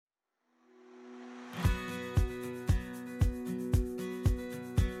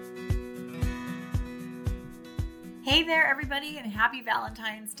Hey there, everybody, and happy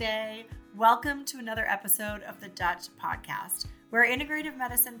Valentine's Day. Welcome to another episode of the Dutch Podcast, where integrative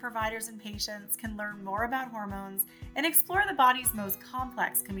medicine providers and patients can learn more about hormones and explore the body's most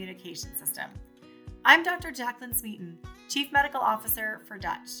complex communication system. I'm Dr. Jacqueline Smeaton, Chief Medical Officer for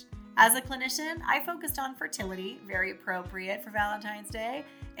Dutch. As a clinician, I focused on fertility, very appropriate for Valentine's Day,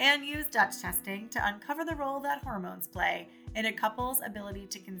 and use Dutch testing to uncover the role that hormones play in a couple's ability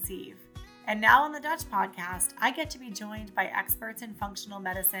to conceive. And now on the Dutch Podcast, I get to be joined by experts in functional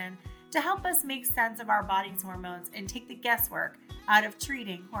medicine to help us make sense of our body's hormones and take the guesswork out of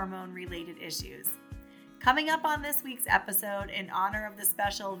treating hormone-related issues. Coming up on this week's episode, in honor of the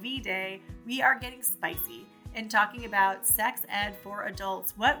special V-Day, we are getting spicy and talking about sex ed for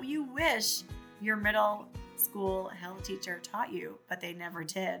adults, what you wish your middle school health teacher taught you, but they never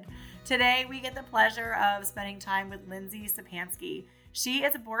did. Today, we get the pleasure of spending time with Lindsey Szczepanski. She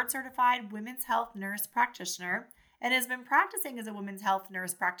is a board-certified women's health nurse practitioner and has been practicing as a women's health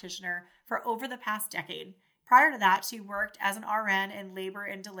nurse practitioner for over the past decade. Prior to that, she worked as an RN in labor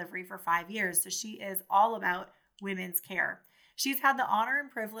and delivery for 5 years, so she is all about women's care. She's had the honor and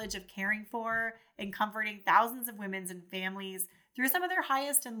privilege of caring for and comforting thousands of women and families through some of their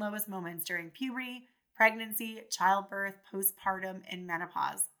highest and lowest moments during puberty, pregnancy, childbirth, postpartum, and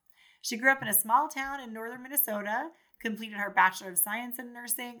menopause. She grew up in a small town in northern Minnesota, completed her Bachelor of Science in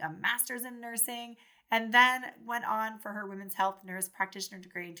Nursing, a Master's in Nursing, and then went on for her Women's Health Nurse Practitioner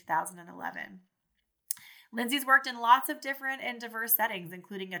degree in 2011. Lindsey's worked in lots of different and diverse settings,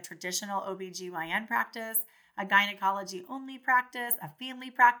 including a traditional OBGYN practice, a gynecology-only practice, a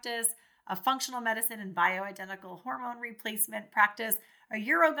family practice, a functional medicine and bioidentical hormone replacement practice, a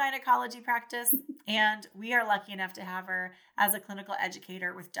urogynecology practice, and we are lucky enough to have her as a clinical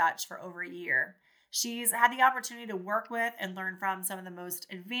educator with Dutch for over a year. She's had the opportunity to work with and learn from some of the most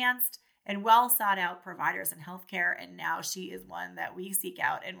advanced and well sought out providers in healthcare, and now she is one that we seek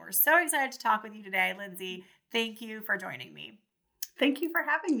out. And we're so excited to talk with you today, Lindsey. Thank you for joining me. Thank you for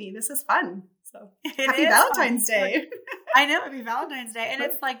having me. This is fun. So happy Valentine's Day. I know, it'd be Valentine's Day. And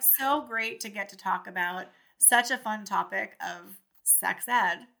it's like so great to get to talk about such a fun topic of sex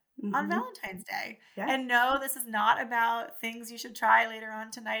ed on Valentine's Day. Yeah. And no, this is not about things you should try later on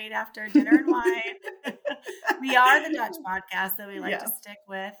tonight after dinner and wine. We are the Dutch Podcast, so we like to stick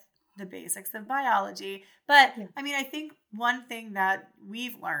with the basics of biology. But I mean, I think one thing that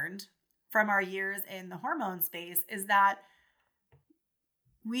we've learned from our years in the hormone space is that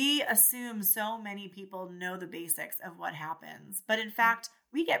we assume so many people know the basics of what happens. But in fact,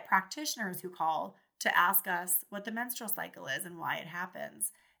 we get practitioners who call to ask us what the menstrual cycle is and why it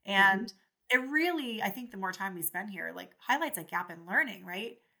happens. And it really, I think the more time we spend here, like highlights a gap in learning,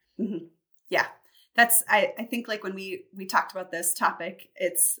 right? Mm-hmm. Yeah. That's, I think like when we talked about this topic,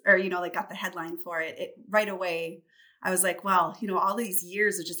 got the headline for it right away, I was like, well, all these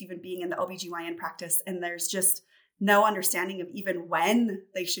years of just even being in the OBGYN practice, and there's just no understanding of even when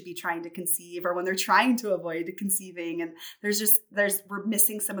they should be trying to conceive or when they're trying to avoid conceiving. And we're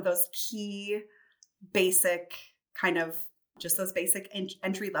missing some of those key basic kind of just those basic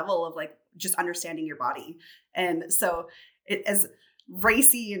entry level of like just understanding your body. And so it, as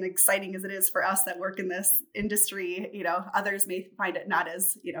racy and exciting as it is for us that work in this industry, others may find it not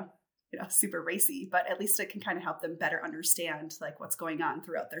as, super racy, but at least it can kind of help them better understand like what's going on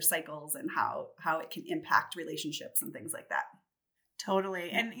throughout their cycles and how it can impact relationships and things like that.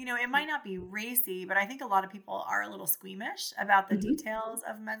 Totally. And, it might not be racy, but I think a lot of people are a little squeamish about the details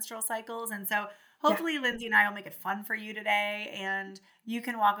of menstrual cycles. And so hopefully Lindsey and I will make it fun for you today, and you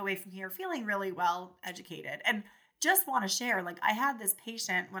can walk away from here feeling really well educated. And just want to share, like I had this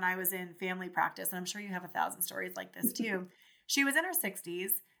patient when I was in family practice, and I'm sure you have 1,000 stories like this too. She was in her 60s,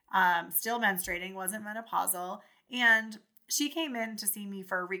 still menstruating, wasn't menopausal. And she came in to see me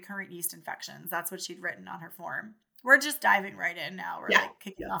for recurrent yeast infections. That's what she'd written on her form. We're just diving right in now. We're like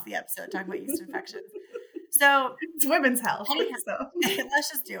kicking off the episode, talking about yeast infections. So it's women's health. Let's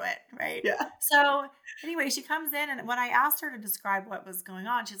just do it. Right. Yeah. So anyway, she comes in, and when I asked her to describe what was going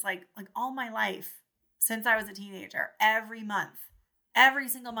on, she's like all my life since I was a teenager, every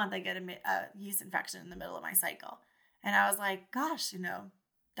single month I get a yeast infection in the middle of my cycle. And I was like, gosh,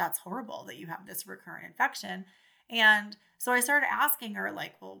 that's horrible that you have this recurrent infection. And so I started asking her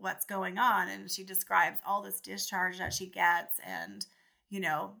like, well, what's going on? And she describes all this discharge that she gets and,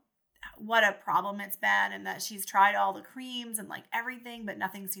 what a problem it's been, and that she's tried all the creams and like everything, but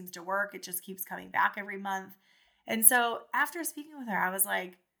nothing seems to work. It just keeps coming back every month. And so after speaking with her, I was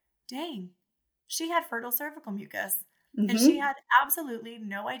like, dang, she had fertile cervical mucus. And she had absolutely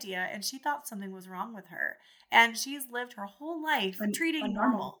no idea. And she thought something was wrong with her. And she's lived her whole life treating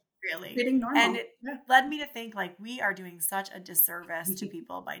normal. Really. Feeling normal. And it led me to think like we are doing such a disservice to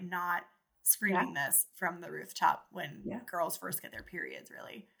people by not screaming this from the rooftop when girls first get their periods,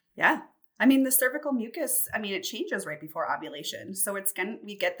 really. Yeah. I mean, the cervical mucus, I mean, it changes right before ovulation. So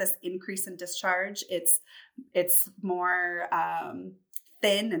we get this increase in discharge. It's more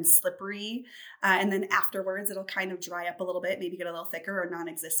thin and slippery. And then afterwards, it'll kind of dry up a little bit, maybe get a little thicker or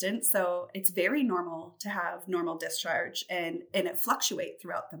non-existent. So it's very normal to have normal discharge and it fluctuate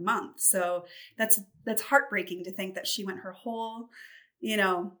throughout the month. So that's heartbreaking to think that she went her whole,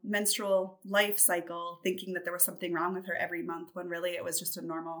 menstrual life cycle thinking that there was something wrong with her every month when really it was just a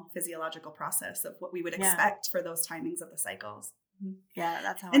normal physiological process of what we would expect for those timings of the cycles. Yeah,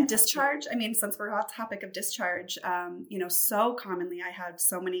 that's how. And discharge, I mean, since we're on the topic of discharge, so commonly I had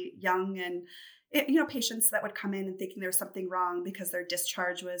so many young and, patients that would come in and thinking there was something wrong because their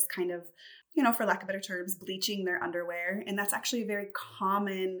discharge was kind of, for lack of better terms, bleaching their underwear. And that's actually a very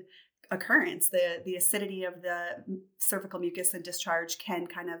common occurrence. The acidity of the cervical mucus and discharge can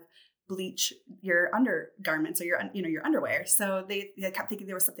kind of bleach your undergarments or your underwear. So they kept thinking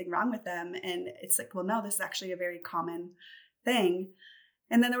there was something wrong with them. And it's like, well, no, this is actually a very common thing.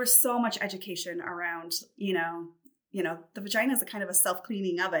 And then there was so much education around, the vagina is a kind of a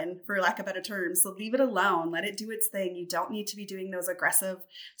self-cleaning oven, for lack of better terms. So leave it alone, let it do its thing. You don't need to be doing those aggressive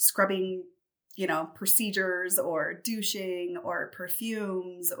scrubbing, procedures or douching or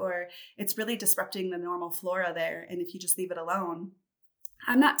perfumes, or it's really disrupting the normal flora there. And if you just leave it alone,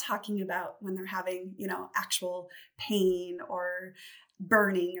 I'm not talking about when they're having, actual pain or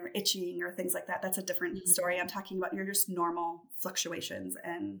burning or itching or things like that. That's a different story. I'm talking about your just normal fluctuations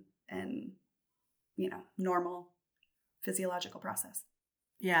and normal physiological process.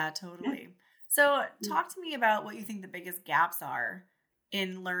 Yeah, totally. So talk to me about what you think the biggest gaps are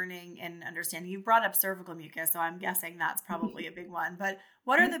in learning and understanding. You brought up cervical mucus, so I'm guessing that's probably a big one. But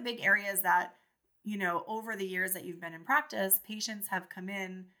what are the big areas that, over the years that you've been in practice, patients have come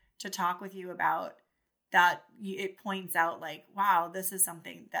in to talk with you about that it points out like, wow, this is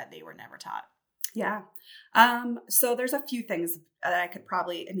something that they were never taught? Yeah. So there's a few things that I could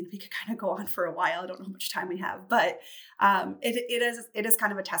we could kind of go on for a while. I don't know how much time we have, but it is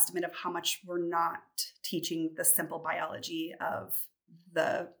kind of a testament of how much we're not teaching the simple biology of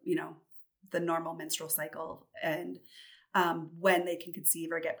the normal menstrual cycle and when they can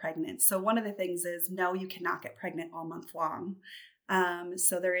conceive or get pregnant. So one of the things is, no, you cannot get pregnant all month long.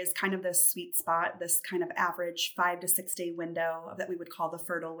 So there is kind of this sweet spot, this kind of average 5 to 6 day window that we would call the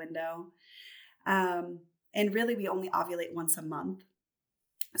fertile window. And really we only ovulate once a month.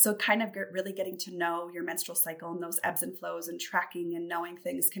 So kind of really getting to know your menstrual cycle and those ebbs and flows and tracking and knowing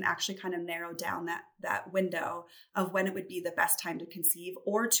things can actually kind of narrow down that window of when it would be the best time to conceive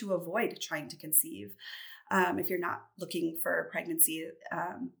or to avoid trying to conceive. If you're not looking for pregnancy,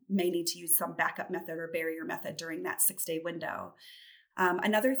 may need to use some backup method or barrier method during that 6 day window.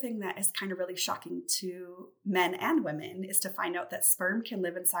 Another thing that is kind of really shocking to men and women is to find out that sperm can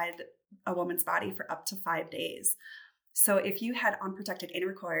live inside a woman's body for up to 5 days. So if you had unprotected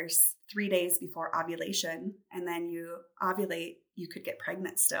intercourse 3 days before ovulation and then you ovulate, you could get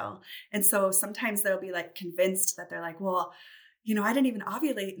pregnant still. And so sometimes they'll be like convinced that they're like, well, I didn't even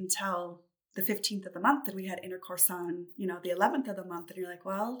ovulate until the 15th of the month that we had intercourse on, the 11th of the month. And you're like,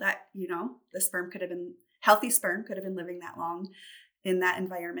 well, that, healthy sperm could have been living that long in that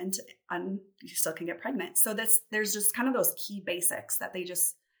environment and you still can get pregnant. So there's just kind of those key basics that they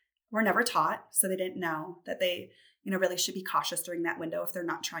just were never taught. So they didn't know that they, really should be cautious during that window if they're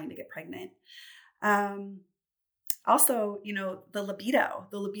not trying to get pregnant. Also, the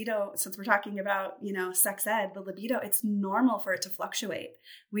libido, since we're talking about, sex ed, the libido, it's normal for it to fluctuate.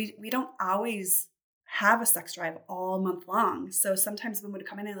 We don't always have a sex drive all month long. So sometimes women would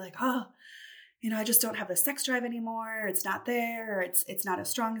come in and like, oh, I just don't have the sex drive anymore. It's not there, or it's not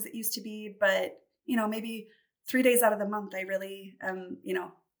as strong as it used to be. But, maybe 3 days out of the month, I really am,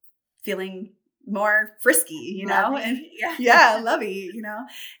 feeling more frisky, lovey. And lovey,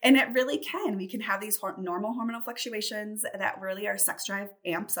 and it really can. We can have these normal hormonal fluctuations that really our sex drive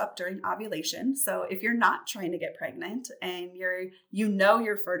amps up during ovulation. So if you're not trying to get pregnant and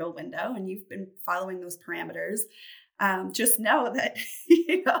your fertile window and you've been following those parameters, just know that,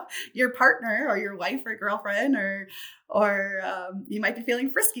 your partner or your wife or girlfriend or you might be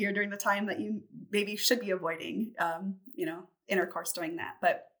feeling friskier during the time that you maybe should be avoiding, intercourse during that.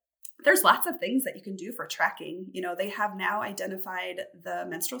 But there's lots of things that you can do for tracking. They have now identified the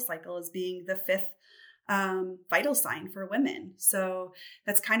menstrual cycle as being the 5th vital sign for women. So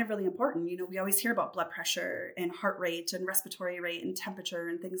that's kind of really important. We always hear about blood pressure and heart rate and respiratory rate and temperature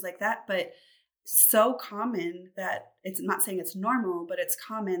and things like that. But so common that I'm not saying it's normal, but it's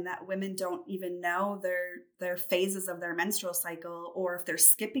common that women don't even know their phases of their menstrual cycle, or if they're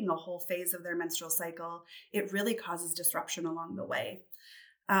skipping a whole phase of their menstrual cycle, it really causes disruption along the way.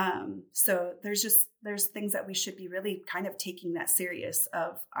 So there's things that we should be really kind of taking that serious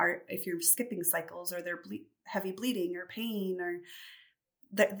of if you're skipping cycles, or they're heavy bleeding or pain, or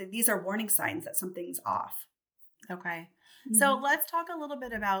these are warning signs that something's off. Okay. So let's talk a little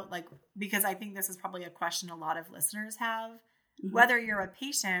bit about, like, because I think this is probably a question a lot of listeners have, whether you're a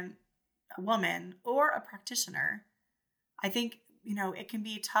patient, a woman, or a practitioner. I think, it can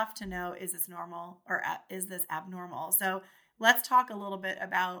be tough to know, is this normal or is this abnormal? So let's talk a little bit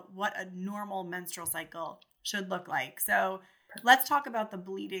about what a normal menstrual cycle should look like. So let's talk about the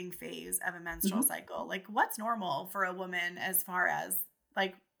bleeding phase of a menstrual cycle. Like, what's normal for a woman as far as,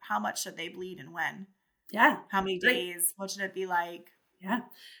 like, how much should they bleed and when? Yeah. How many days? What should it be like? Yeah.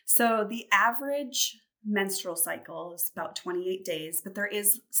 So the average menstrual cycle is about 28 days, but there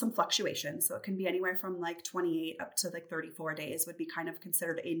is some fluctuation. So it can be anywhere from like 28 up to like 34 days would be kind of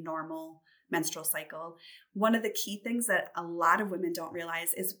considered a normal menstrual cycle. One of the key things that a lot of women don't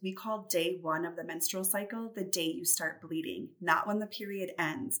realize is we call day 1 of the menstrual cycle the day you start bleeding, not when the period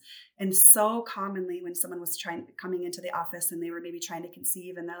ends. And so commonly when someone was coming into the office and they were maybe trying to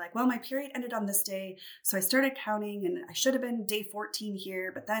conceive, and they're like, well, my period ended on this day, so I started counting and I should have been day 14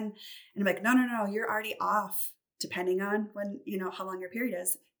 here, but then, and I'm like, no, you're already off, depending on when, how long your period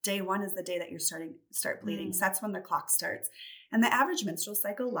is. Day 1 is the day that you're start bleeding. So that's when the clock starts. And the average menstrual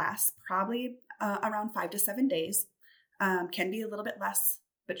cycle lasts probably around 5 to 7 days. Can be a little bit less,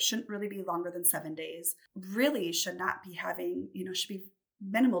 but shouldn't really be longer than 7 days. Really should not be having, should be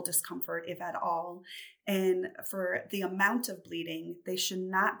minimal discomfort, if at all. And for the amount of bleeding, they should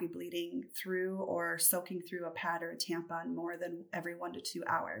not be bleeding through or soaking through a pad or a tampon more than every 1 to 2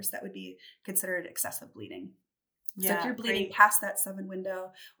 hours. That would be considered excessive bleeding. So if you're bleeding past that 7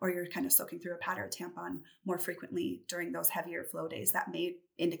 window, or you're kind of soaking through a pad or a tampon more frequently during those heavier flow days, that may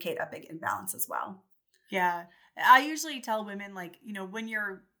indicate a big imbalance as well. Yeah. I usually tell women, like, when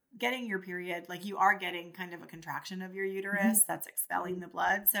you're getting your period, like, you are getting kind of a contraction of your uterus that's expelling the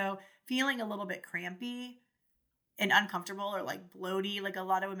blood. So feeling a little bit crampy and uncomfortable, or like bloaty, like a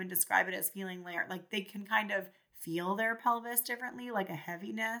lot of women describe it as feeling like they can kind of feel their pelvis differently, like a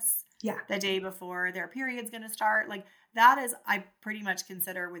heaviness. Yeah. The day before their period's going to start. Like, that is, I pretty much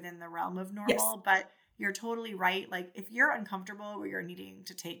consider within the realm of normal. Yes. But you're totally right. Like, if you're uncomfortable where you're needing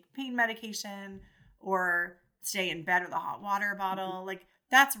to take pain medication or stay in bed with a hot water bottle, like,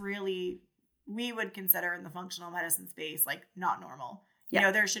 that's really, we would consider in the functional medicine space, like, not normal. Yeah.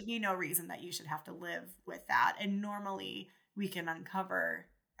 There should be no reason that you should have to live with that. And normally we can uncover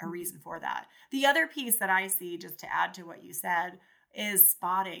a reason for that. The other piece that I see, just to add to what you said, is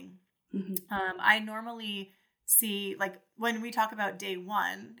spotting. I normally see, like, when we talk about day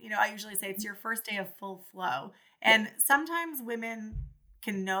 1, I usually say it's your first day of full flow. And sometimes women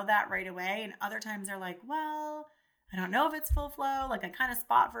can know that right away. And other times they're like, well, I don't know if it's full flow. Like, I kind of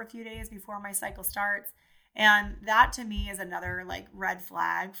spot for a few days before my cycle starts. And that to me is another, like, red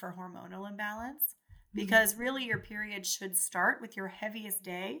flag for hormonal imbalance, because really your period should start with your heaviest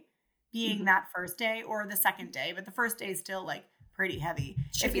day being that first day or the second day. But the first day is still, like, pretty heavy.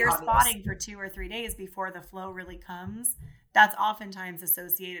 If you're spotting for 2 or 3 days before the flow really comes, that's oftentimes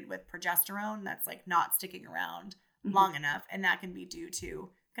associated with progesterone that's, like, not sticking around long enough. And that can be due to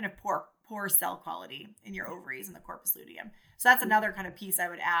kind of poor cell quality in your ovaries and the corpus luteum. So that's another kind of piece I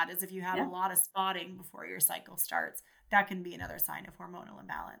would add, is if you have a lot of spotting before your cycle starts, that can be another sign of hormonal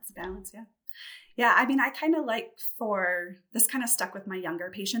imbalance. Yeah. I mean, I kind of like, for this kind of stuck with my younger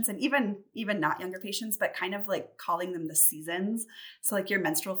patients, and even not younger patients, but kind of like calling them the seasons. So like your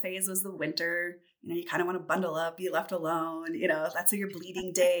menstrual phase was the winter, you kind of want to bundle up, be left alone, that's your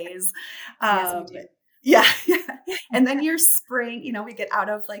bleeding days. Yes, we do. Yeah. And then your spring, we get out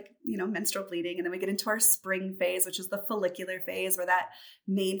of, like, menstrual bleeding, and then we get into our spring phase, which is the follicular phase, where that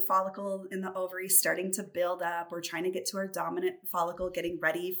main follicle in the ovary is starting to build up. We're trying to get to our dominant follicle, getting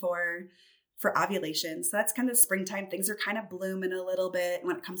ready for ovulation. So that's kind of springtime. Things are kind of blooming a little bit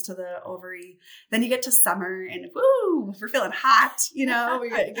when it comes to the ovary. Then you get to summer, and woo, we're feeling hot, we're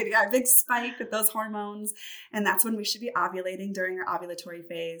getting our big spike with those hormones. And that's when we should be ovulating, during our ovulatory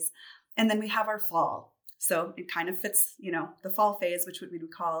phase. And then we have our fall. So it kind of fits, the fall phase, which we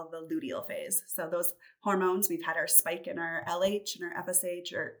would call the luteal phase. So those hormones, we've had our spike in our LH and our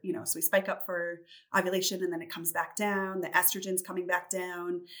FSH, or, so we spike up for ovulation, and then it comes back down. The estrogen's coming back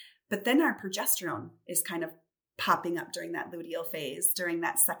down. But then our progesterone is kind of popping up during that luteal phase, during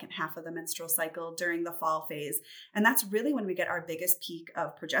that second half of the menstrual cycle, during the fall phase. And that's really when we get our biggest peak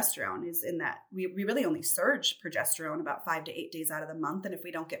of progesterone, is in that we really only surge progesterone about 5 to 8 days out of the month. And if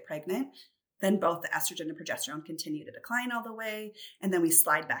we don't get pregnant, then both the estrogen and progesterone continue to decline all the way. And then we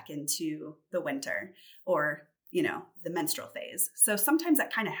slide back into the winter, or, the menstrual phase. So sometimes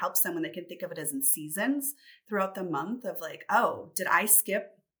that kind of helps them when they can think of it as in seasons throughout the month of like, oh, did I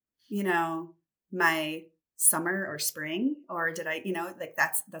skip, my summer or spring, or did I,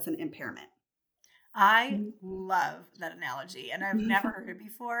 that's an impairment. I love that analogy, and I've never heard it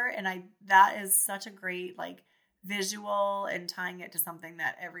before. And that is such a great visual and tying it to something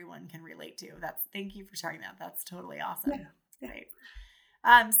that everyone can relate to. Thank you for sharing that. That's totally awesome. Yeah. Great.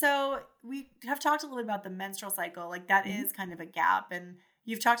 So we have talked a little bit about the menstrual cycle. That is kind of a gap, and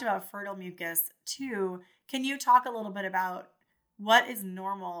you've talked about fertile mucus too. Can you talk a little bit about what is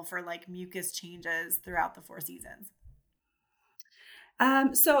normal for mucus changes throughout the 4 seasons?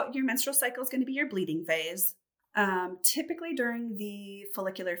 So your menstrual cycle is going to be your bleeding phase. Typically during the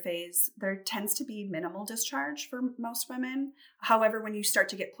follicular phase, there tends to be minimal discharge for most women. However, when you start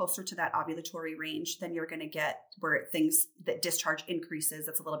to get closer to that ovulatory range, then you're going to get where that discharge increases.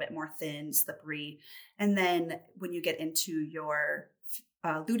 It's a little bit more thin, slippery. And then when you get into your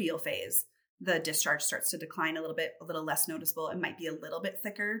luteal phase, the discharge starts to decline a little less noticeable. It might be a little bit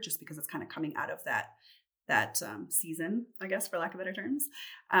thicker just because it's kind of coming out of that season, I guess, for lack of better terms.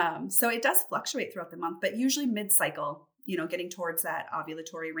 So it does fluctuate throughout the month, but usually mid-cycle, getting towards that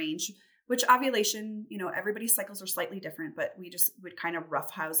ovulatory range, which ovulation, everybody's cycles are slightly different, but we just would kind of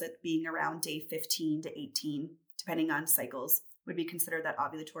roughhouse it being around day 15 to 18, depending on cycles, would be considered that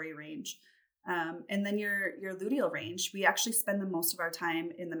ovulatory range. And then your luteal range, we actually spend the most of our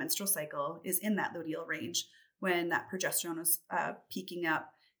time in the menstrual cycle is in that luteal range when that progesterone is peaking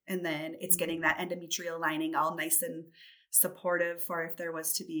up. And then it's getting that endometrial lining all nice and supportive for if there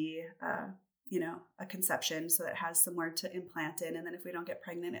was to be, a conception, so that it has somewhere to implant in. And then if we don't get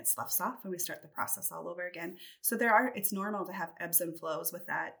pregnant, it sloughs off and we start the process all over again. So it's normal to have ebbs and flows with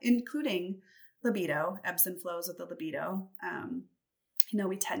that, including libido, ebbs and flows with the libido.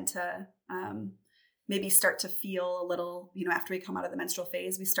 We tend to maybe start to feel a little, after we come out of the menstrual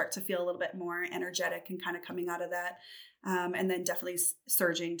phase, we start to feel a little bit more energetic and kind of coming out of that. And then definitely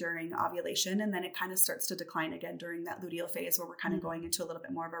surging during ovulation. And then it kind of starts to decline again during that luteal phase where we're kind of going into a little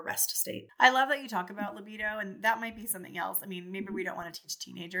bit more of a rest state. I love that you talk about libido, and that might be something else. I mean, maybe we don't want to teach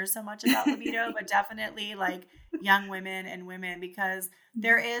teenagers so much about libido, but definitely young women and women, because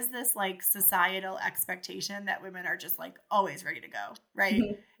there is this societal expectation that women are just always ready to go. Right.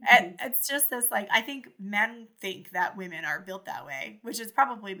 And it's just this, I think men think that women are built that way, which is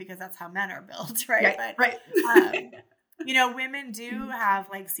probably because that's how men are built. Right. Right. Women do have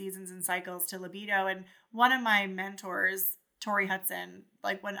seasons and cycles to libido. And one of my mentors, Tori Hudson,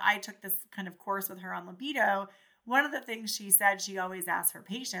 when I took this kind of course with her on libido, one of the things she said she always asks her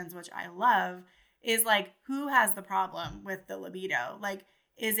patients, which I love, is who has the problem with the libido?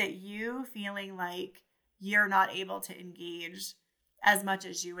 Is it you feeling like you're not able to engage as much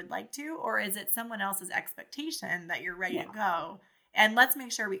as you would like to? Or is it someone else's expectation that you're ready to go? And let's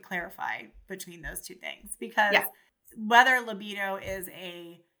make sure we clarify between those two things, because whether libido is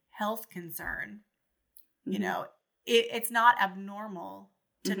a health concern, it's not abnormal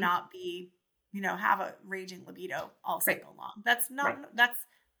to not be, have a raging libido all cycle long. That's that's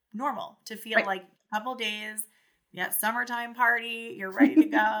normal to feel a couple days, summertime party, you're ready to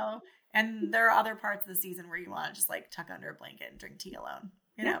go. And there are other parts of the season where you want to just tuck under a blanket and drink tea alone.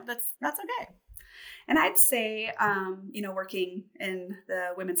 That's okay. And I'd say, working in the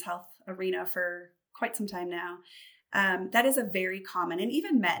women's health arena for quite some time now, that is a very common, and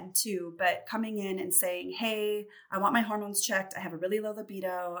even men too, but coming in and saying, hey, I want my hormones checked. I have a really low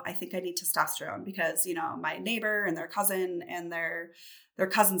libido. I think I need testosterone because, my neighbor and their cousin and their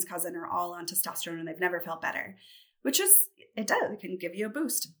cousin's cousin are all on testosterone and they've never felt better, which is, it can give you a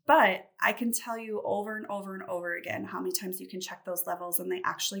boost. But I can tell you over and over and over again how many times you can check those levels and they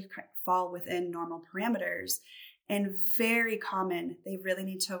actually fall within normal parameters. And very common, they really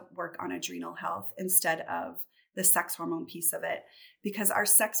need to work on adrenal health instead of the sex hormone piece of it, because our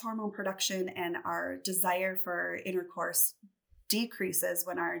sex hormone production and our desire for intercourse decreases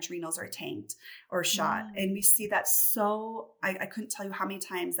when our adrenals are tanked or shot. And we see that I couldn't tell you how many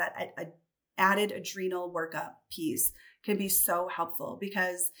times that added adrenal workup piece can be so helpful,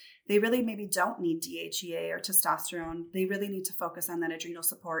 because they really maybe don't need DHEA or testosterone. They really need to focus on that adrenal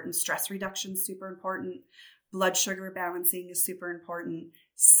support, and stress reduction is super important. Blood sugar balancing is super important.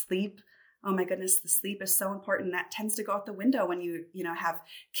 Sleep, oh my goodness, the sleep is so important. That tends to go out the window when you have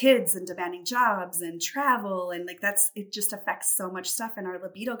kids and demanding jobs and travel. And like it just affects so much stuff, and our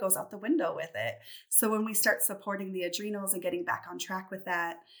libido goes out the window with it. So when we start supporting the adrenals and getting back on track with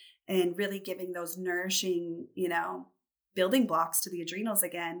that and really giving those nourishing, building blocks to the adrenals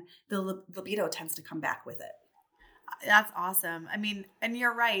again, the libido tends to come back with it. That's awesome. I mean, and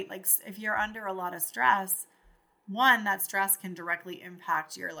you're right. Like if you're under a lot of stress, one, that stress can directly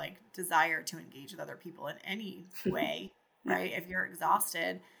impact your like desire to engage with other people in any way, right? If you're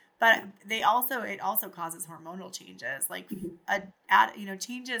exhausted, but it also causes hormonal changes, like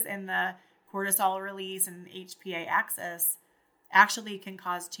changes in the cortisol release and HPA axis actually can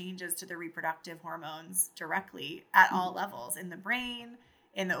cause changes to the reproductive hormones directly at all levels, in the brain,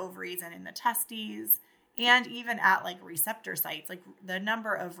 in the ovaries, and in the testes. And even at like receptor sites, like the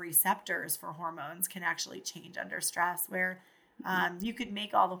number of receptors for hormones can actually change under stress, where you could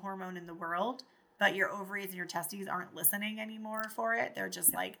make all the hormone in the world, but your ovaries and your testes aren't listening anymore for it. They're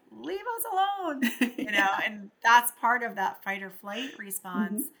just like, leave us alone, and that's part of that fight or flight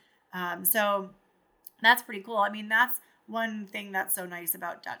response. So that's pretty cool. I mean, that's one thing that's so nice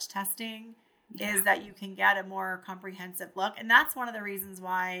about Dutch testing is that you can get a more comprehensive look. And that's one of the reasons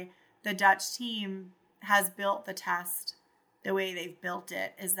why the Dutch team has built the test the way they've built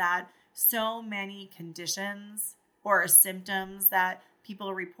it, is that so many conditions or symptoms that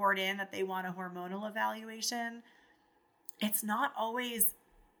people report in that they want a hormonal evaluation, it's not always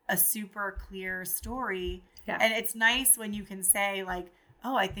a super clear story. Yeah. And it's nice when you can say like,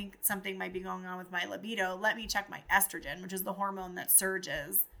 oh, I think something might be going on with my libido. Let me check my estrogen, which is the hormone that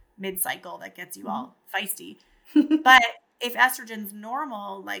surges mid-cycle that gets you all feisty. But if estrogen's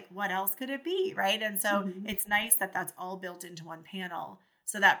normal, like what else could it be, right? And so it's nice that that's all built into one panel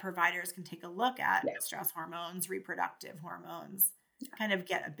so that providers can take a look at stress hormones, reproductive hormones, kind of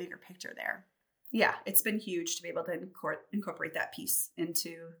get a bigger picture there. Yeah, it's been huge to be able to incorporate that piece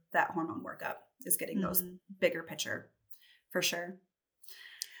into that hormone workup, is getting those bigger picture for sure.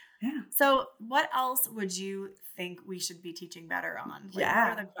 Yeah. So what else would you think we should be teaching better on? Like, what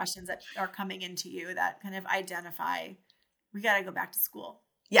are the questions that are coming into you that kind of identify we got to go back to school?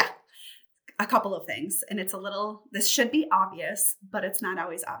 Yeah. A couple of things. And this should be obvious, but it's not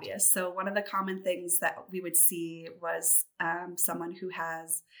always obvious. So one of the common things that we would see was someone who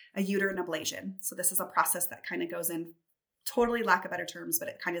has a uterine ablation. So this is a process that kind of goes in, totally lack of better terms, but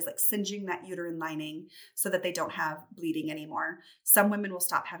it kind of is like singeing that uterine lining so that they don't have bleeding anymore. Some women will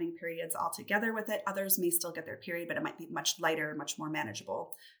stop having periods altogether with it. Others may still get their period, but it might be much lighter, much more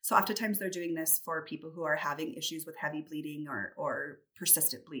manageable. So oftentimes they're doing this for people who are having issues with heavy bleeding or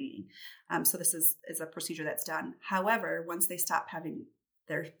persistent bleeding. So this is a procedure that's done. However, once they stop having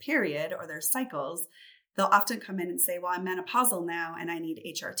their period or their cycles, they'll often come in and say, well, I'm menopausal now and I need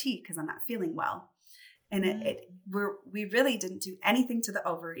HRT because I'm not feeling well. And we really didn't do anything to the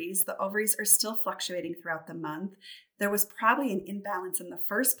ovaries. The ovaries are still fluctuating throughout the month. There was probably an imbalance in the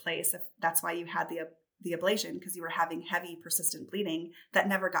first place, if that's why you had the ablation, because you were having heavy persistent bleeding that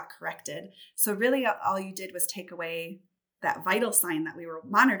never got corrected. So really all you did was take away that vital sign that we were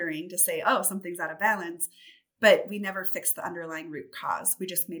monitoring to say, oh, something's out of balance. But we never fixed the underlying root cause. We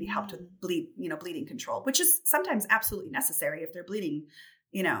just maybe helped with bleeding control, which is sometimes absolutely necessary if they're bleeding,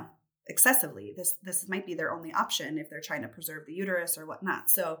 excessively. This might be their only option if they're trying to preserve the uterus or whatnot.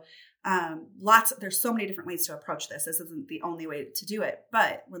 So there's so many different ways to approach this. This isn't the only way to do it.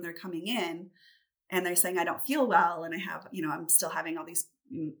 But when they're coming in and they're saying, I don't feel well and I have, I'm still having all these,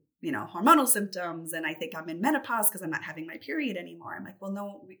 hormonal symptoms and I think I'm in menopause because I'm not having my period anymore. I'm like, well,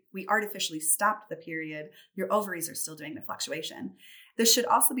 no, we artificially stopped the period. Your ovaries are still doing the fluctuation. This should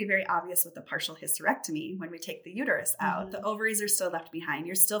also be very obvious with the partial hysterectomy. When we take the uterus out, the ovaries are still left behind.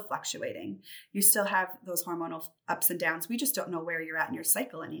 You're still fluctuating. You still have those hormonal ups and downs. We just don't know where you're at in your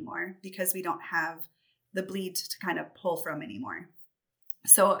cycle anymore because we don't have the bleed to kind of pull from anymore.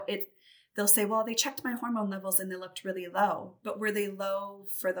 So they'll say, well, they checked my hormone levels and they looked really low. But were they low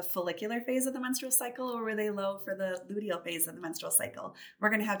for the follicular phase of the menstrual cycle or were they low for the luteal phase of the menstrual cycle? We're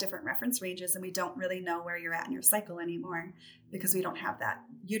going to have different reference ranges and we don't really know where you're at in your cycle anymore because we don't have that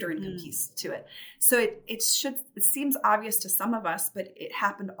uterine piece to it. So it seems obvious to some of us, but it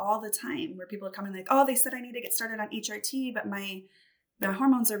happened all the time where people are coming like, oh, they said I need to get started on HRT, but my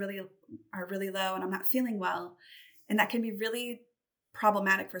hormones are really low and I'm not feeling well. And that can be really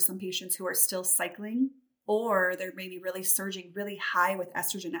problematic for some patients who are still cycling, or they're maybe really surging really high with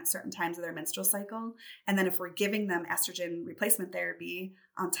estrogen at certain times of their menstrual cycle. And then if we're giving them estrogen replacement therapy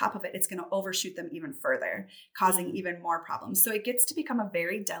on top of it, it's going to overshoot them even further, causing even more problems. So it gets to become a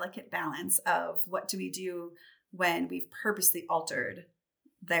very delicate balance of what do we do when we've purposely altered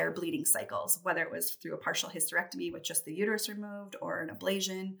their bleeding cycles, whether it was through a partial hysterectomy with just the uterus removed or an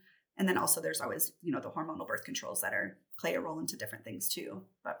ablation. And then also there's always, the hormonal birth controls that play a role into different things too.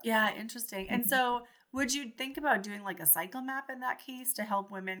 But yeah, interesting. And so would you think about doing like a cycle map in that case to help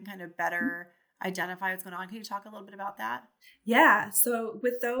women kind of better identify what's going on? Can you talk a little bit about that? Yeah. So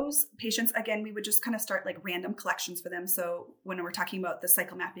with those patients, again, we would just kind of start like random collections for them. So when we're talking about the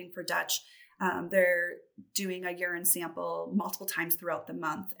cycle mapping for Dutch, they're doing a urine sample multiple times throughout the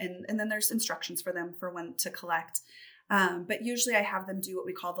month. And then there's instructions for them for when to collect. But usually I have them do what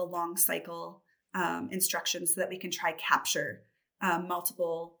we call the long cycle instructions so that we can try capture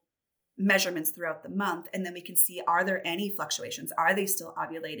multiple measurements throughout the month. And then we can see, are there any fluctuations? Are they still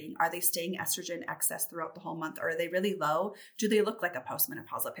ovulating? Are they staying estrogen excess throughout the whole month? Or are they really low? Do they look like a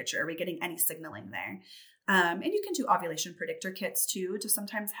postmenopausal picture? Are we getting any signaling there? And you can do ovulation predictor kits too, to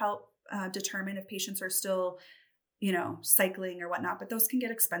sometimes help determine if patients are still, cycling or whatnot, but those can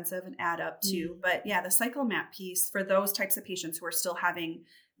get expensive and add up too. But yeah, the cycle map piece for those types of patients who are still having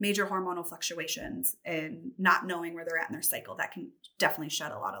major hormonal fluctuations and not knowing where they're at in their cycle, that can definitely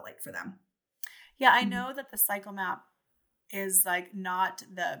shed a lot of light for them. Yeah, I know that the cycle map is like not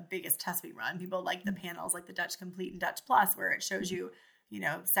the biggest test we run. People like the panels like the Dutch Complete and Dutch Plus, where it shows you,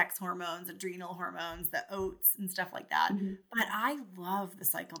 sex hormones, adrenal hormones, the oats and stuff like that. But I love the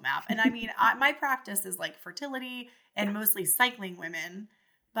cycle map. And I mean, my practice is like fertility and mostly cycling women,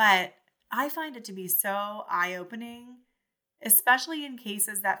 but I find it to be so eye-opening, especially in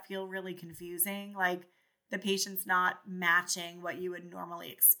cases that feel really confusing, like the patient's not matching what you would normally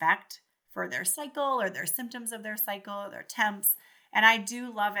expect for their cycle or their symptoms of their cycle, or their temps. And I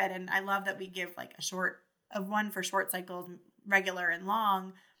do love it. And I love that we give like a one for short cycles, regular and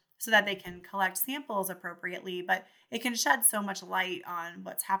long, so that they can collect samples appropriately. But it can shed so much light on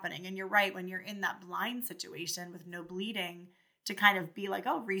what's happening. And you're right, when you're in that blind situation with no bleeding, to kind of be like,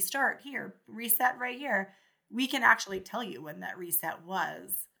 oh, restart here, reset right here. We can actually tell you when that reset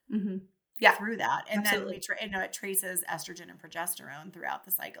was through that. And Absolutely. then it traces estrogen and progesterone throughout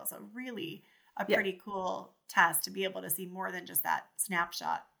the cycle. So really a pretty cool test to be able to see more than just that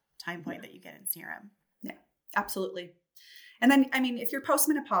snapshot time point that you get in serum. Yeah, absolutely. And then, I mean, if you're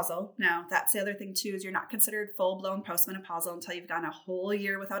postmenopausal, now that's the other thing too, is you're not considered full-blown postmenopausal until you've gone a whole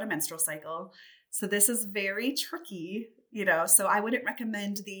year without a menstrual cycle. So this is very tricky, so I wouldn't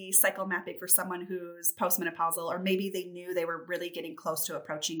recommend the cycle mapping for someone who's postmenopausal, or maybe they knew they were really getting close to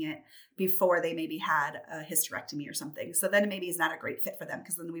approaching it before they maybe had a hysterectomy or something. So then maybe it's not a great fit for them,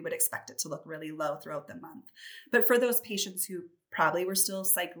 because then we would expect it to look really low throughout the month. But for those patients who probably were still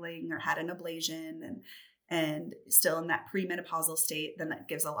cycling or had an ablation and still in that premenopausal state, then that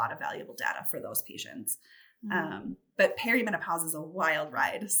gives a lot of valuable data for those patients. But perimenopause is a wild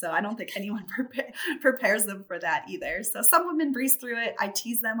ride. So I don't think anyone prepares them for that either. So some women breeze through it. I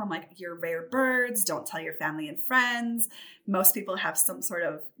tease them. I'm like, you're rare birds. Don't tell your family and friends. Most people have some sort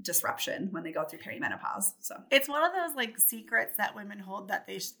of disruption when they go through perimenopause. So it's one of those like secrets that women hold that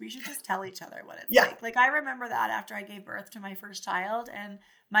we should just tell each other what it's like. Like I remember that after I gave birth to my first child, and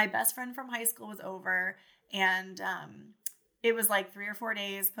my best friend from high school was over, and it was like 3 or 4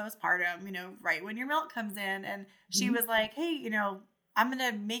 days postpartum, right when your milk comes in. And she was like, hey, I'm going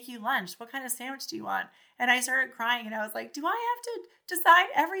to make you lunch. What kind of sandwich do you want? And I started crying, and I was like, do I have to decide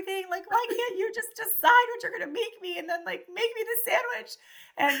everything? Like, why can't you just decide what you're going to make me and then like make me the sandwich?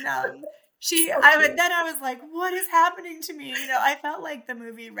 And I was like, what is happening to me? I felt like the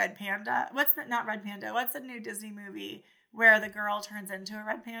movie Red Panda. Not Red Panda. What's the new Disney movie where the girl turns into a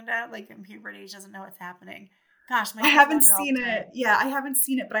red panda, like in puberty? She doesn't know what's happening. Gosh, I haven't seen it. Yeah, I haven't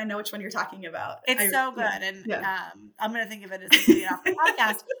seen it, but I know which one you're talking about. It's so good. I'm going to think of it as a video off the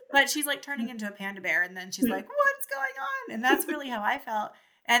podcast. But she's like turning into a panda bear, and then she's like, what's going on? And that's really how I felt.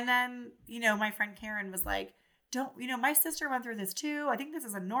 And then, my friend Karen was like, my sister went through this too. I think this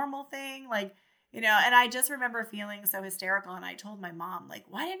is a normal thing. Like, and I just remember feeling so hysterical. And I told my mom, like,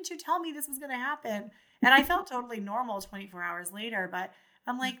 why didn't you tell me this was going to happen? And I felt totally normal 24 hours later. But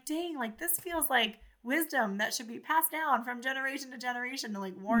I'm like, dang, like this feels like wisdom that should be passed down from generation to generation to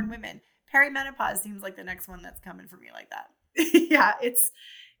like warn women. Perimenopause seems like the next one that's coming for me like that. Yeah, it's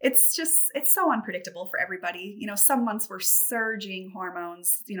so unpredictable for everybody. Some months we're surging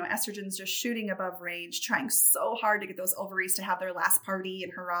hormones, estrogen's just shooting above range, trying so hard to get those ovaries to have their last party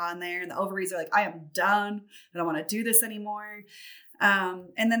and hurrah in there. And the ovaries are like, I am done. I don't want to do this anymore.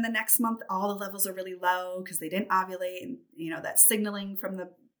 And then the next month, all the levels are really low because they didn't ovulate. And, that signaling from the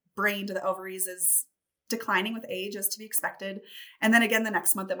brain to the ovaries is declining with age, as to be expected. And then again, the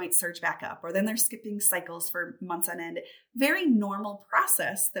next month it might surge back up, or then they're skipping cycles for months on end. Very normal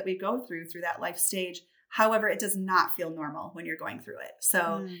process that we go through that life stage. However, it does not feel normal when you're going through it.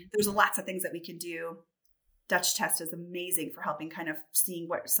 So there's lots of things that we can do. Dutch test is amazing for helping kind of seeing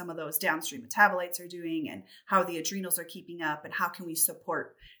what some of those downstream metabolites are doing and how the adrenals are keeping up and how can we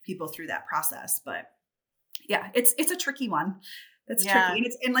support people through that process. But yeah, it's a tricky one. That's tricky.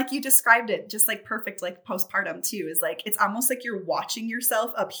 And like you described it, just like perfect, like postpartum too, is like, it's almost like you're watching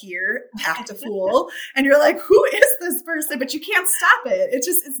yourself up here act a fool and you're like, who is this person? But you can't stop it.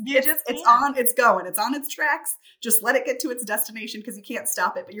 It's going, it's on its tracks. Just let it get to its destination because you can't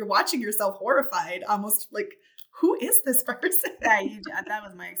stop it, but you're watching yourself horrified, almost like, who is this person? Yeah, that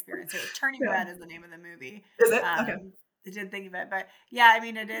was my experience. Turning Red is the name of the movie. Is it? Okay. I didn't think of it, but yeah, I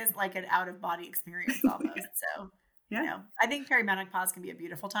mean, it is like an out of body experience almost. So. Yeah. I think perimenopause can be a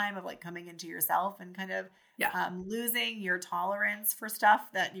beautiful time of like coming into yourself and kind of losing your tolerance for stuff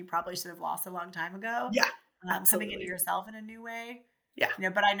that you probably should have lost a long time ago. Yeah. Coming into yourself in a new way. Yeah.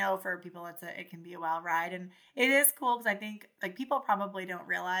 But I know for people, it can be a wild ride, and it is cool because I think like people probably don't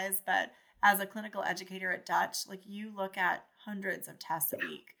realize, but as a clinical educator at Dutch, like you look at hundreds of tests a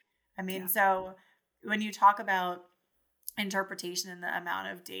week. I mean, so when you talk about interpretation and the amount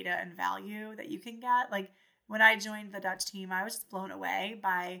of data and value that you can get, like, when I joined the Dutch team, I was just blown away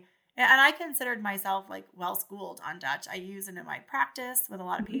by, and I considered myself like well-schooled on Dutch. I use it in my practice with a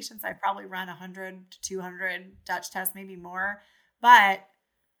lot of patients. I probably run 100 to 200 Dutch tests, maybe more, but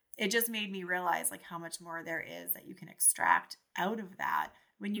it just made me realize like how much more there is that you can extract out of that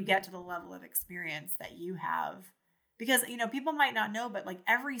when you get to the level of experience that you have. Because, people might not know, but like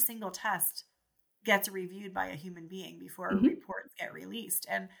every single test gets reviewed by a human being before reports get released.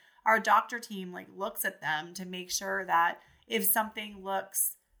 And our doctor team like looks at them to make sure that if something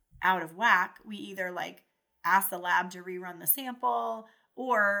looks out of whack, we either like ask the lab to rerun the sample,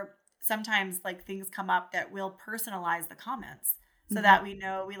 or sometimes like things come up that will personalize the comments so that we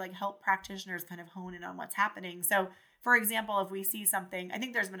know, we like help practitioners kind of hone in on what's happening. So for example, if we see something, I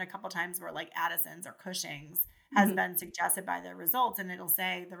think there's been a couple times where like Addison's or Cushing's has been suggested by the results, and it'll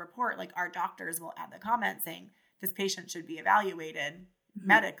say the report, like our doctors will add the comment saying this patient should be evaluated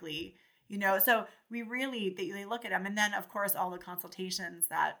medically, so we really, they look at them. And then of course, all the consultations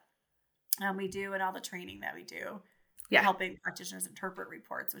that we do and all the training that we do, helping practitioners interpret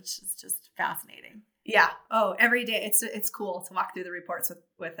reports, which is just fascinating. Yeah. Oh, every day. It's cool to walk through the reports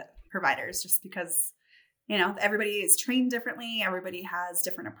with providers, just because, everybody is trained differently. Everybody has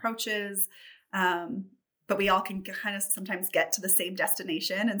different approaches. But we all can kind of sometimes get to the same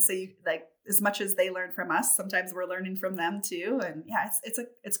destination. And so like, as much as they learn from us, sometimes we're learning from them too. And yeah,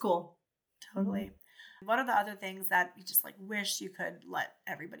 it's cool. Totally. What are the other things that you just like wish you could let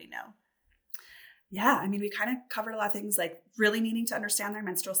everybody know? Yeah. I mean, we kind of covered a lot of things, like really needing to understand their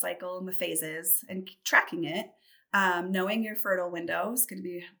menstrual cycle and the phases and tracking it. Knowing your fertile window is going to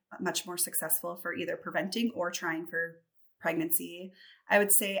be much more successful for either preventing or trying for pregnancy. I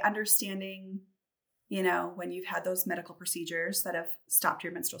would say understanding, when you've had those medical procedures that have stopped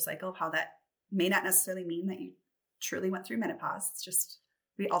your menstrual cycle, how that may not necessarily mean that you truly went through menopause. It's just,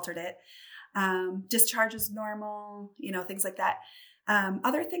 we altered it. Discharge is normal, things like that.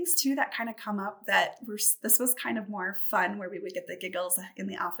 Other things too that kind of come up that this was kind of more fun, where we would get the giggles in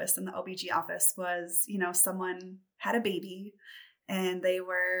the office, in the OBG office, was, someone had a baby and they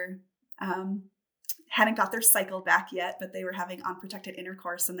were, hadn't got their cycle back yet, but they were having unprotected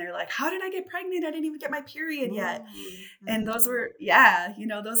intercourse. And they're like, how did I get pregnant? I didn't even get my period yet. And those were,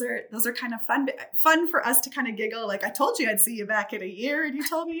 those are kind of fun for us to kind of giggle. Like, I told you I'd see you back in a year and you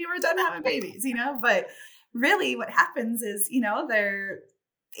told me you were done having babies, but really what happens is, their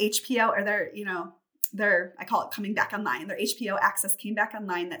HPO, or their, I call it coming back online. Their HPO axis came back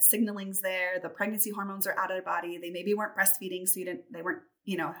online. That signaling's there. The pregnancy hormones are out of their body. They maybe weren't breastfeeding, so they weren't,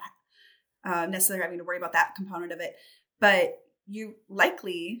 necessarily having to worry about that component of it. But you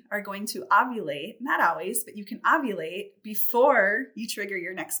likely are going to ovulate, not always, but you can ovulate before you trigger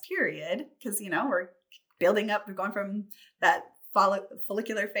your next period, because, we're building up. We're going from that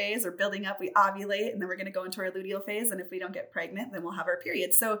follicular phase, or building up, we ovulate, and then we're going to go into our luteal phase. And if we don't get pregnant, then we'll have our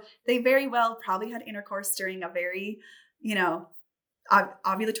period. So they very well probably had intercourse during a very,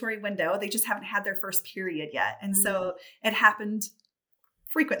 ovulatory window. They just haven't had their first period yet. And so it happened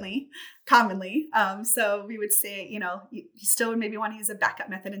commonly. So we would say, you still would maybe want to use a backup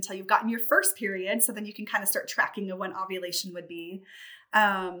method until you've gotten your first period. So then you can kind of start tracking of when ovulation would be.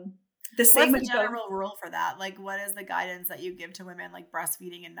 What's the general rule for that? Like, what is the guidance that you give to women, like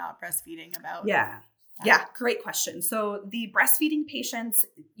breastfeeding and not breastfeeding about? Yeah. Great question. So the breastfeeding patients,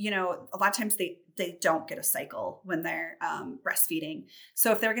 a lot of times they don't get a cycle when they're breastfeeding.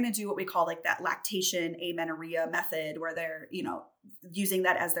 So if they're going to do what we call like that lactation amenorrhea method, where they're, using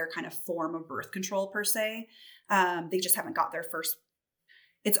that as their kind of form of birth control per se. They just haven't got their first.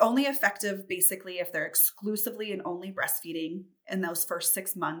 It's only effective basically if they're exclusively and only breastfeeding in those first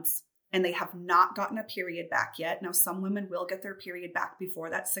 6 months and they have not gotten a period back yet. Now, some women will get their period back before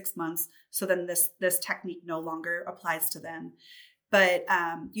that 6 months. So then this technique no longer applies to them. But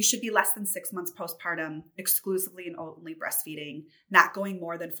you should be less than 6 months postpartum, exclusively and only breastfeeding, not going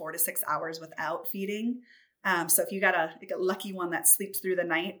more than 4 to 6 hours without feeding. So if you got a lucky one that sleeps through the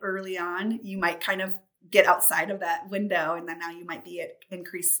night early on, you might kind of get outside of that window. And then now you might be at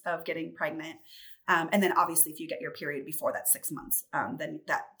increase of getting pregnant. And then obviously if you get your period before that 6 months, then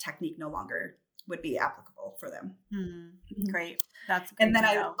that technique no longer would be applicable for them. Great. That's great. And then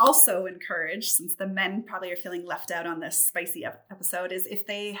I also encourage, since the men probably are feeling left out on this spicy episode, is if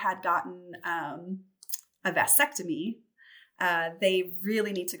they had gotten a vasectomy, they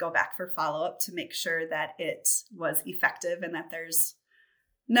really need to go back for follow-up to make sure that it was effective and that there's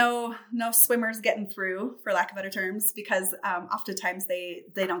no swimmers getting through, for lack of better terms, because oftentimes they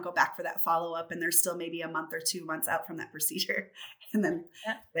don't go back for that follow-up and they're still maybe a month or 2 months out from that procedure. And then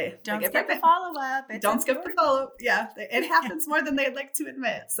they don't get skip the follow-up. Don't skip the follow-up. Yeah, it happens more than they'd like to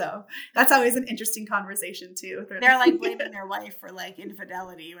admit. So that's always an interesting conversation too. They're like blaming their wife for like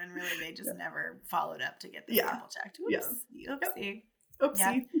infidelity when really they just never followed up to get the sample checked. Oops. Oopsie. Oopsie.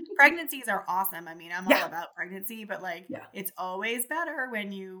 Yeah. Pregnancies are awesome. I mean, I'm all about pregnancy, but like it's always better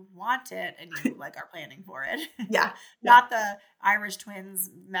when you want it and you like are planning for it. Not the Irish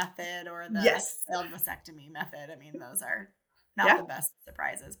twins method or the failed vasectomy method. I mean, those are not the best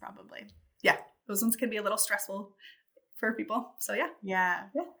surprises probably. Yeah. Those ones can be a little stressful for people. So yeah.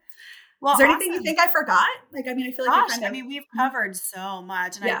 Well, is there anything you think I forgot? Like, I mean, I feel like we've covered so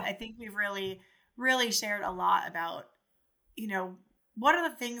much, and I think we've really, really shared a lot about, what are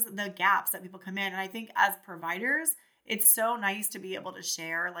the things, the gaps that people come in. And I think as providers, it's so nice to be able to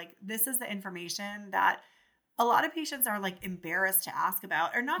share, like, this is the information that a lot of patients are like embarrassed to ask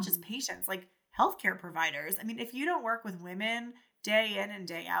about, or not just patients, like healthcare providers. I mean, if you don't work with women day in and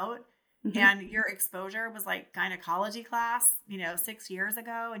day out, and your exposure was like gynecology class, 6 years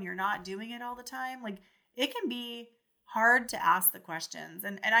ago, and you're not doing it all the time, like it can be hard to ask the questions.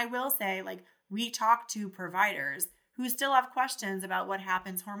 And I will say, like, we talk to providers who still have questions about what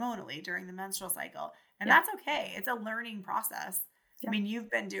happens hormonally during the menstrual cycle. And that's okay. It's a learning process. I mean,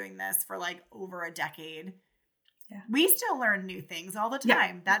 you've been doing this for like over a decade. We still learn new things all the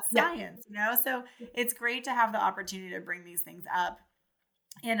time. That's science, So it's great to have the opportunity to bring these things up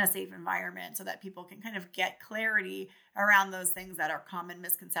in a safe environment so that people can kind of get clarity around those things that are common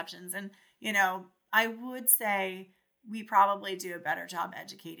misconceptions. And, I would say we probably do a better job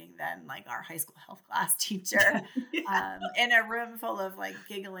educating than like our high school health class teacher in a room full of like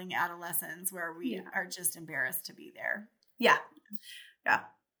giggling adolescents where we are just embarrassed to be there. Yeah.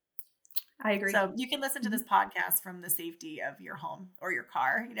 I agree. So you can listen to this podcast from the safety of your home or your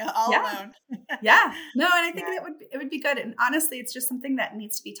car, all alone. No, and I think it would be good. And honestly, it's just something that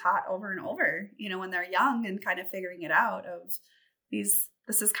needs to be taught over and over, when they're young and kind of figuring it out of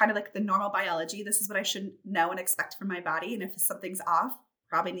this is kind of like the normal biology. This is what I should know and expect from my body. And if something's off,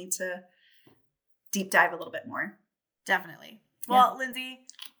 probably need to deep dive a little bit more. Definitely. Well, Lindsey,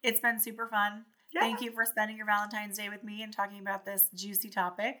 it's been super fun. Thank you for spending your Valentine's Day with me and talking about this juicy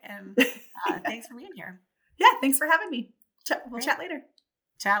topic. And thanks for being here. Yeah, thanks for having me. We'll chat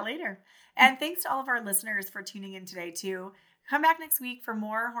later. And thanks to all of our listeners for tuning in today too. Come back next week for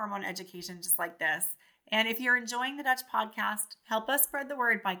more hormone education just like this. And if you're enjoying the Dutch podcast, help us spread the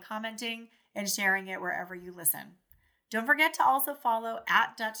word by commenting and sharing it wherever you listen. Don't forget to also follow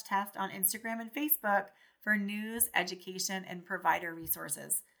 @DutchTest on Instagram and Facebook for news, education, and provider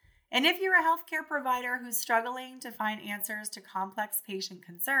resources. And if you're a healthcare provider who's struggling to find answers to complex patient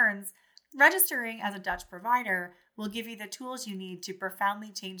concerns, registering as a Dutch provider will give you the tools you need to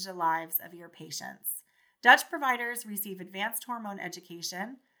profoundly change the lives of your patients. Dutch providers receive advanced hormone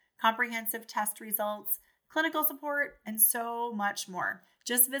education, comprehensive test results, clinical support, and so much more.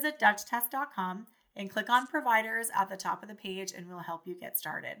 Just visit DutchTest.com and click on providers at the top of the page and we'll help you get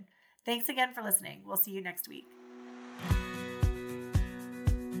started. Thanks again for listening. We'll see you next week.